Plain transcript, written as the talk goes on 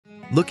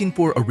Looking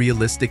for a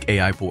realistic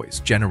AI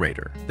voice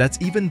generator that's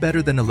even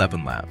better than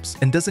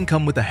ElevenLabs and doesn't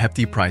come with a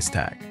hefty price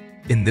tag?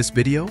 In this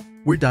video,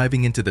 we're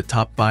diving into the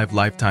top 5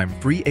 lifetime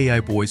free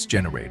AI voice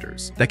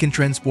generators that can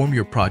transform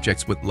your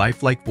projects with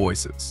lifelike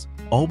voices,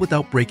 all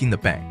without breaking the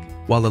bank.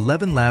 While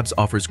ElevenLabs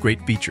offers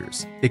great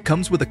features, it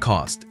comes with a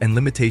cost and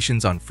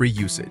limitations on free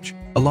usage,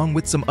 along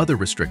with some other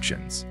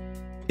restrictions.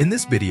 In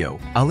this video,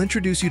 I'll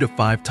introduce you to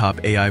 5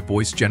 top AI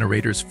voice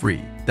generators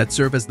free that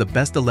serve as the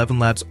best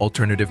ElevenLabs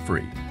alternative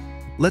free.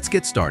 Let's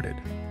get started.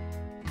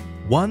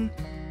 1.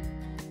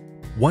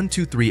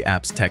 123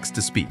 Apps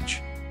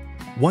Text-to-Speech.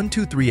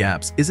 123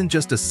 Apps isn't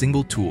just a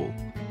single tool,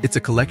 it's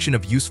a collection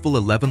of useful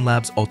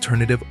ElevenLabs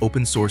alternative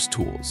open-source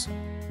tools.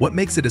 What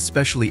makes it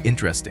especially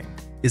interesting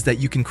is that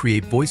you can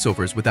create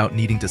voiceovers without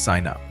needing to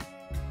sign up.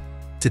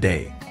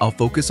 Today, I'll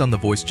focus on the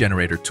voice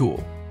generator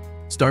tool.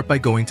 Start by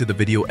going to the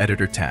Video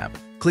Editor tab,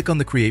 click on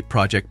the Create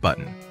Project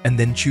button, and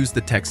then choose the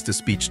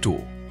Text-to-Speech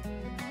tool.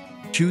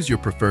 Choose your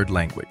preferred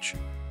language.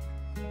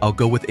 I'll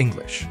go with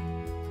English.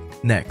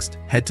 Next,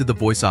 head to the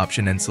voice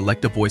option and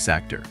select a voice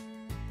actor.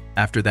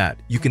 After that,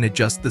 you can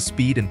adjust the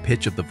speed and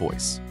pitch of the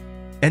voice.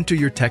 Enter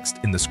your text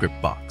in the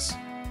script box.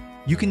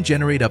 You can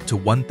generate up to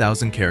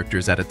 1,000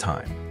 characters at a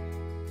time.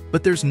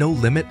 But there's no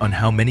limit on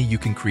how many you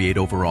can create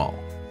overall.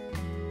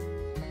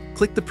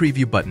 Click the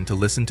preview button to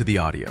listen to the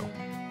audio.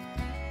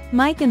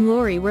 Mike and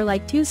Lori were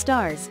like two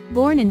stars,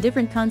 born in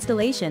different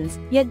constellations,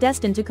 yet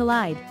destined to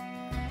collide.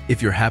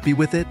 If you're happy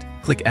with it,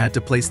 click Add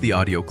to place the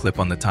audio clip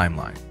on the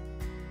timeline.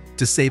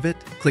 To save it,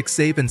 click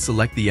Save and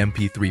select the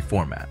MP3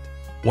 format.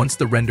 Once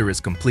the render is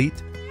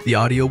complete, the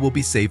audio will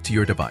be saved to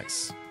your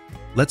device.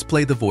 Let's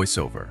play the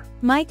voiceover.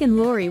 Mike and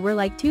Lori were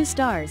like two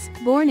stars,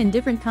 born in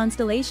different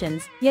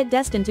constellations, yet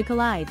destined to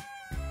collide.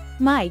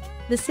 Mike,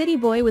 the city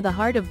boy with a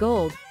heart of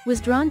gold,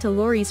 was drawn to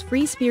Lori's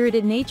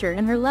free-spirited nature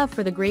and her love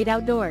for the great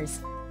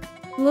outdoors.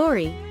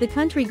 Lori, the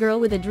country girl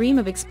with a dream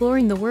of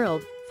exploring the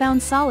world,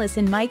 found solace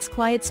in Mike's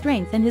quiet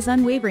strength and his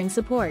unwavering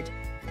support.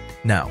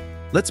 Now,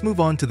 let's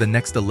move on to the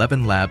next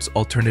ElevenLabs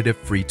alternative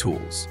free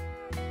tools.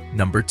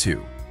 Number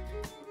 2.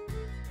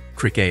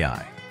 Crick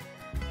AI.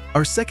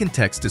 Our second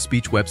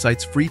text-to-speech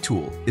website's free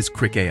tool is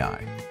Crick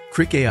AI.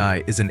 Crick AI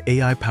is an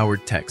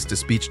AI-powered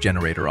text-to-speech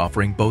generator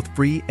offering both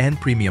free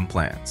and premium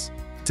plans.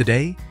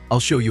 Today, I'll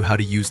show you how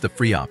to use the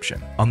free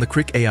option. On the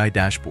Crick AI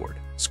dashboard,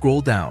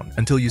 scroll down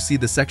until you see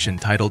the section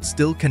titled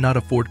Still Cannot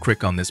Afford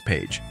Crick. On this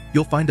page,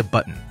 you'll find a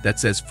button that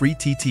says Free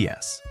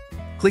TTS.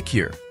 Click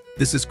here.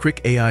 This is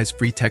Crick AI's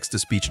free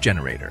text-to-speech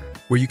generator,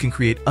 where you can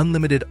create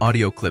unlimited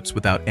audio clips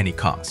without any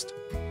cost.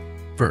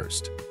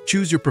 First,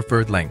 choose your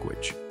preferred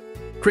language.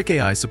 Crick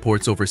AI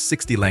supports over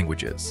 60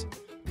 languages.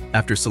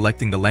 After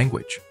selecting the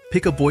language,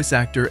 pick a voice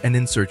actor and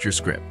insert your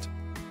script.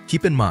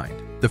 Keep in mind,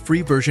 the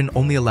free version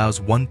only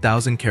allows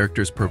 1,000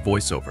 characters per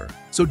voiceover,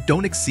 so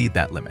don't exceed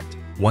that limit.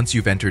 Once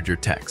you've entered your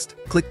text,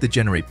 click the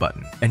Generate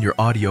button and your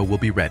audio will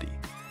be ready.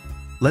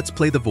 Let's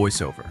play the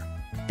voiceover.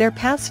 Their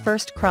paths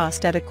first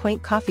crossed at a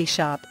quaint coffee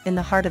shop in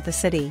the heart of the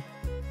city.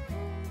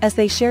 As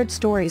they shared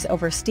stories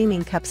over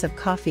steaming cups of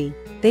coffee,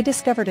 they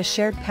discovered a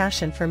shared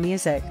passion for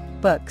music,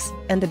 books,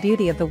 and the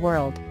beauty of the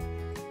world.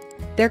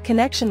 Their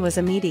connection was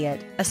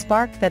immediate, a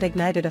spark that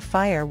ignited a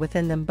fire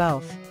within them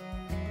both.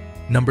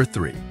 Number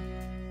 3.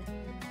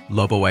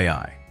 Lovo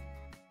AI.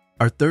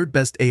 Our third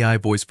best AI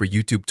voice for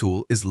YouTube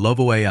tool is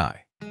Lovo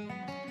AI.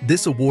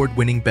 This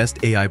award-winning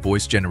best AI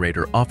voice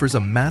generator offers a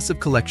massive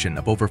collection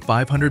of over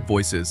 500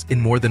 voices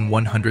in more than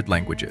 100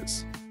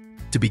 languages.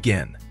 To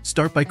begin,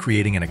 start by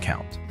creating an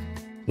account.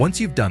 Once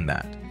you've done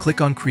that,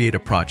 click on Create a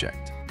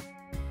Project.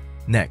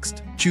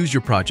 Next, choose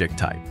your project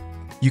type.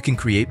 You can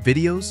create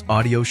videos,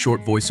 audio,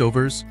 short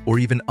voiceovers, or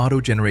even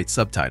auto-generate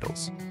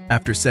subtitles.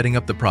 After setting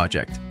up the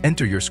project,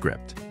 enter your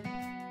script.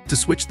 To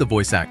switch the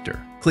voice actor,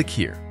 click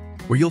here,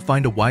 where you'll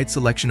find a wide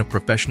selection of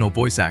professional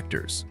voice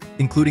actors,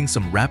 including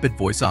some rapid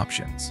voice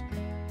options.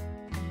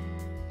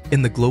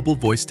 In the Global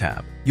Voice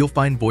tab, you'll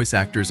find voice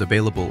actors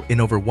available in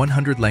over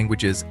 100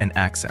 languages and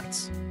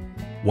accents.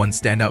 One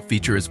standout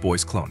feature is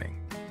voice cloning.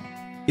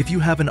 If you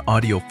have an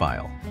audio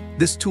file,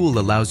 this tool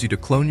allows you to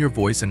clone your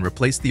voice and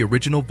replace the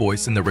original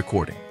voice in the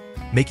recording,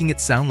 making it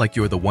sound like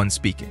you're the one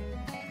speaking.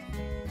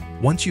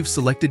 Once you've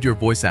selected your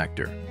voice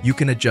actor, you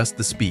can adjust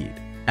the speed,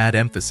 add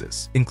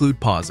emphasis, include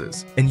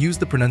pauses, and use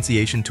the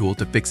pronunciation tool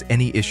to fix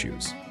any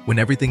issues. When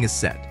everything is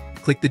set,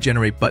 click the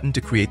Generate button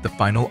to create the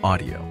final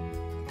audio.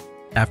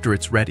 After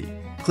it's ready,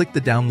 click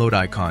the download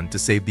icon to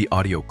save the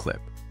audio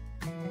clip.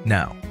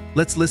 Now,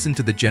 let's listen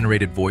to the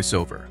generated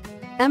voiceover.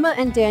 Emma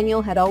and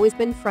Daniel had always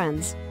been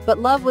friends, but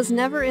love was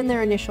never in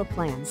their initial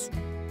plans.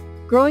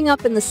 Growing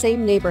up in the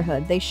same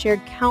neighborhood, they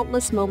shared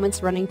countless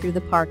moments running through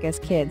the park as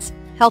kids,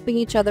 helping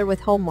each other with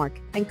homework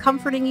and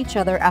comforting each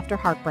other after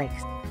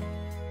heartbreaks.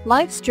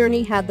 Life's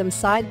journey had them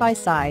side by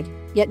side,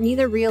 yet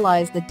neither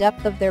realized the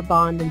depth of their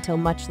bond until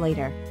much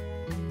later.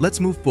 Let's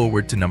move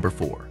forward to number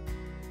 4.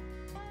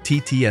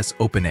 TTS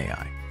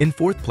OpenAI. In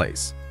fourth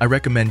place, I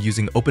recommend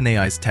using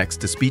OpenAI's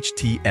text-to-speech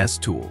TS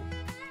tool.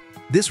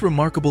 This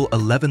remarkable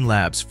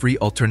ElevenLabs free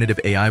alternative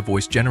AI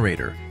voice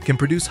generator can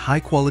produce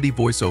high-quality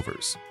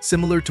voiceovers,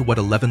 similar to what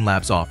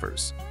ElevenLabs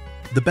offers.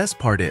 The best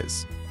part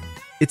is,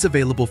 it's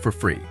available for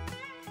free.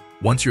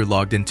 Once you're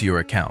logged into your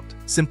account,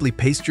 simply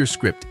paste your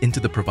script into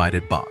the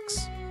provided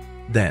box.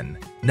 Then,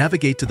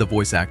 navigate to the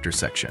voice actor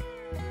section.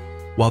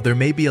 While there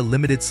may be a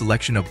limited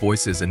selection of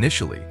voices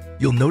initially,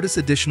 you'll notice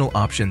additional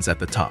options at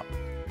the top.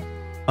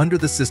 Under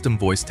the System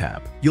Voice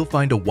tab, you'll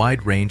find a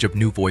wide range of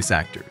new voice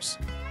actors.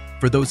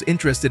 For those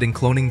interested in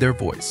cloning their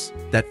voice,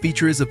 that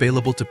feature is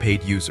available to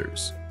paid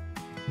users.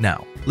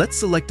 Now, let's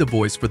select a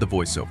voice for the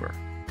voiceover.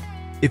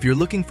 If you're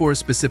looking for a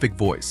specific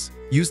voice,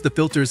 use the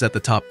filters at the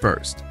top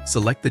first,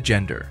 select the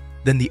gender,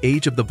 then the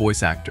age of the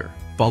voice actor,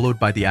 followed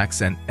by the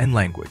accent and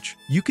language.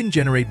 You can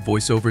generate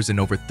voiceovers in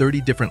over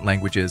 30 different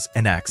languages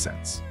and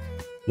accents.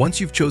 Once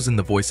you've chosen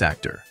the voice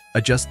actor,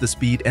 adjust the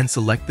speed and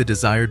select the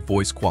desired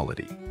voice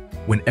quality.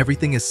 When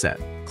everything is set,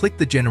 click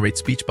the Generate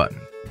Speech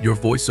button. Your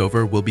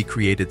voiceover will be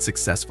created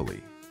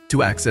successfully.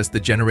 To access the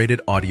generated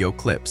audio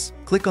clips,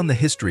 click on the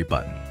History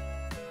button.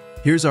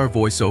 Here's our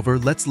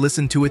voiceover, let's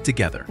listen to it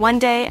together. One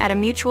day, at a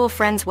mutual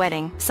friend's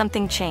wedding,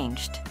 something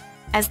changed.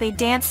 As they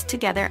danced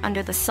together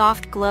under the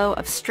soft glow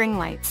of string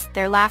lights,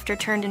 their laughter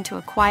turned into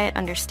a quiet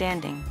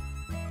understanding.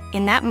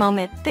 In that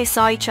moment, they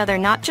saw each other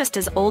not just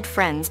as old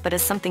friends, but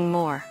as something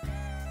more.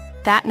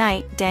 That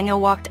night, Daniel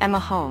walked Emma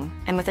home,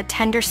 and with a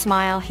tender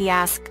smile, he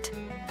asked,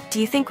 "Do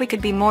you think we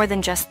could be more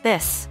than just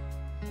this?"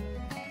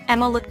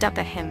 Emma looked up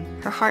at him,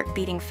 her heart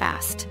beating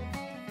fast.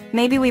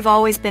 "Maybe we've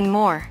always been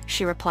more,"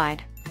 she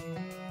replied.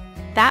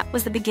 That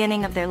was the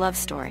beginning of their love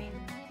story.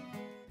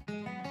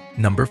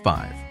 Number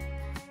 5.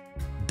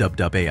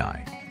 Dubdub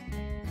AI.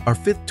 Our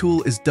fifth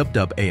tool is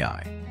Dubdub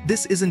AI.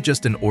 This isn't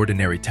just an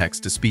ordinary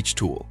text-to-speech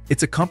tool,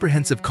 it's a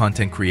comprehensive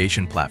content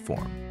creation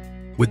platform.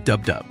 With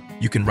Dubdub,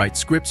 you can write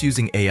scripts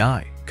using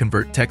AI,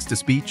 convert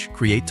text-to-speech,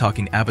 create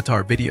talking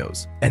avatar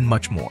videos, and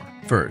much more.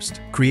 First,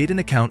 create an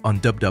account on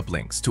Dubdub.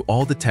 Links to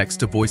all the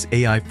text-to-voice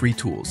AI free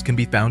tools can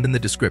be found in the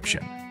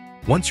description.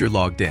 Once you're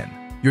logged in,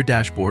 your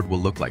dashboard will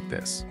look like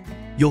this.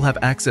 You'll have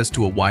access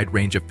to a wide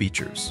range of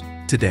features.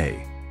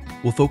 Today,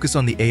 we'll focus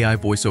on the AI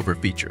voiceover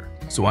feature,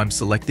 so I'm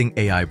selecting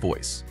AI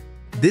voice.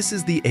 This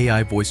is the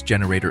AI voice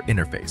generator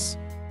interface.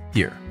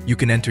 Here, you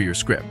can enter your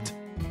script.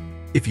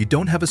 If you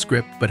don't have a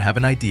script but have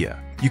an idea,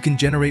 you can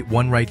generate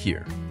one right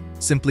here.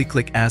 Simply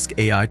click Ask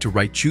AI to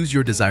write, choose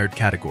your desired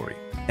category,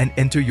 and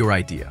enter your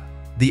idea.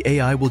 The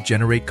AI will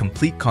generate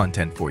complete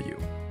content for you.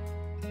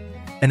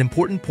 An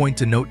important point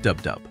to note,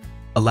 Dubdub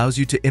allows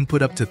you to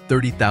input up to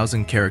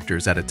 30,000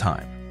 characters at a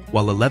time,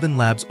 while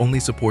ElevenLabs only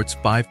supports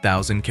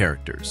 5,000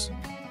 characters.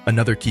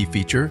 Another key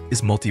feature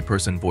is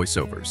multi-person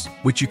voiceovers,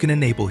 which you can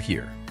enable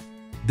here.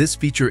 This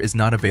feature is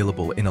not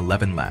available in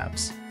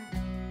ElevenLabs.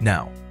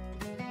 Now,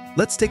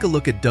 let's take a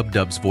look at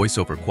Dubdub's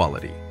voiceover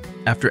quality.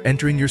 After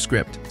entering your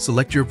script,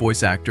 select your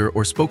voice actor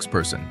or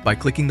spokesperson by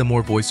clicking the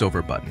More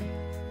Voiceover button.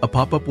 A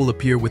pop-up will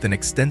appear with an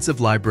extensive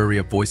library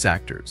of voice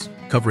actors,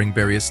 covering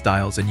various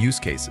styles and use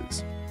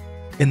cases.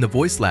 In the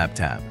Voice Lab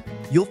tab,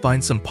 you'll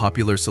find some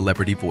popular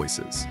celebrity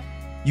voices.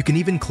 You can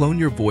even clone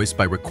your voice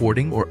by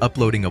recording or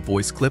uploading a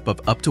voice clip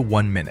of up to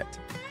 1 minute.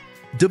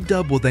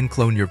 Dubdub will then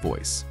clone your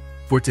voice.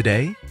 For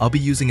today, I'll be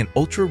using an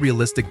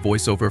ultra-realistic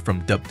voiceover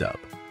from Dubdub.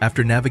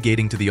 After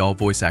navigating to the All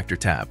Voice Actor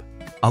tab,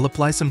 I'll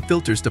apply some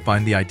filters to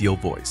find the ideal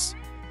voice.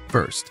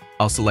 First,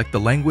 I'll select the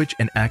language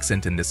and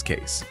accent, in this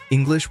case,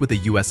 English with a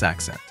US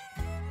accent.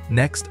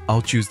 Next,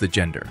 I'll choose the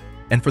gender.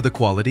 And for the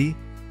quality,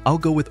 I'll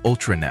go with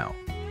Ultra now.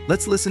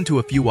 Let's listen to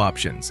a few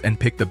options and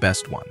pick the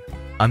best one.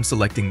 I'm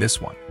selecting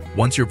this one.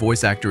 Once your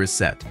voice actor is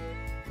set,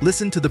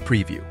 listen to the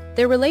preview.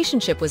 Their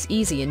relationship was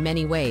easy in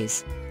many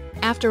ways.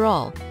 After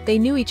all, they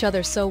knew each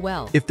other so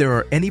well. If there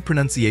are any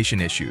pronunciation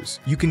issues,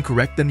 you can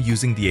correct them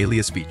using the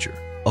alias feature,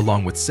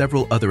 along with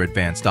several other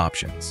advanced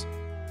options.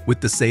 With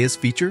the Say As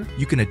feature,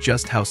 you can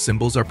adjust how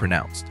symbols are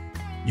pronounced.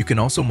 You can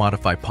also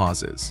modify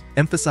pauses,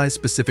 emphasize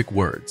specific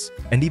words,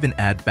 and even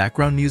add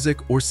background music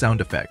or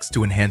sound effects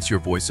to enhance your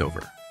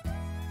voiceover.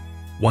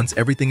 Once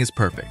everything is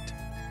perfect,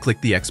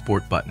 click the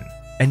Export button,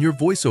 and your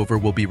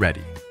voiceover will be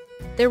ready.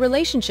 Their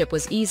relationship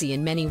was easy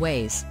in many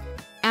ways.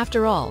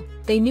 After all,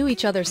 they knew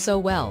each other so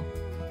well.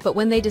 But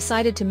when they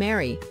decided to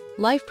marry,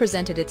 life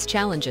presented its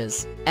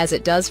challenges, as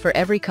it does for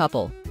every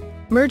couple.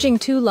 Merging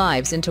two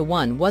lives into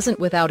one wasn't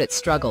without its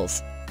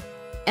struggles.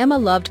 Emma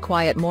loved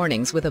quiet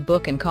mornings with a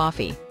book and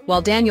coffee,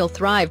 while Daniel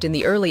thrived in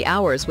the early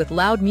hours with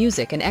loud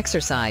music and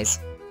exercise.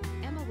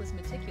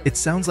 It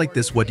sounds like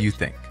this. What do you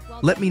think?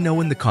 Let me know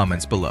in the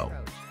comments below.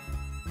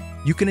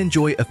 You can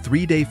enjoy a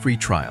 3-day free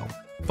trial,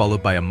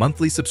 followed by a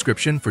monthly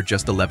subscription for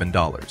just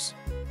 $11.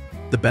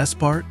 The best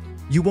part?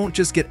 You won't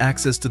just get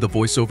access to the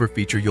voiceover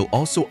feature, you'll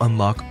also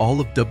unlock all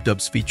of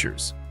Dubdub's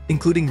features,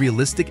 including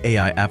realistic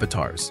AI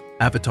avatars,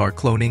 avatar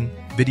cloning,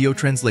 video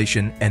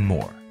translation, and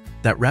more.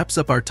 That wraps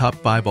up our top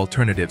 5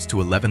 alternatives to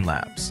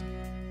ElevenLabs.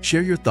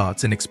 Share your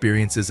thoughts and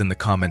experiences in the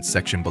comments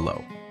section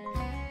below.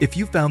 If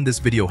you found this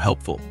video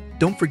helpful,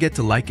 don't forget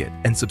to like it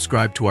and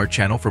subscribe to our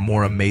channel for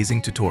more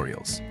amazing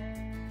tutorials.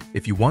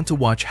 If you want to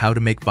watch how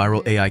to make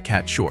viral AI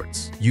cat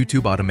shorts,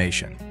 YouTube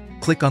automation,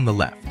 click on the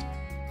left.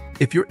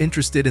 If you're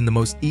interested in the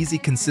most easy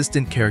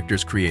consistent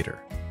characters creator,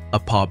 a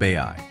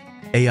Dubdub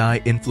AI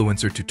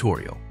influencer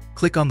tutorial,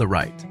 click on the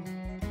right.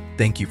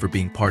 Thank you for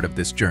being part of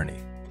this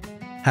journey.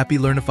 Happy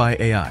Learnify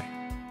AI.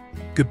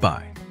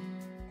 Goodbye.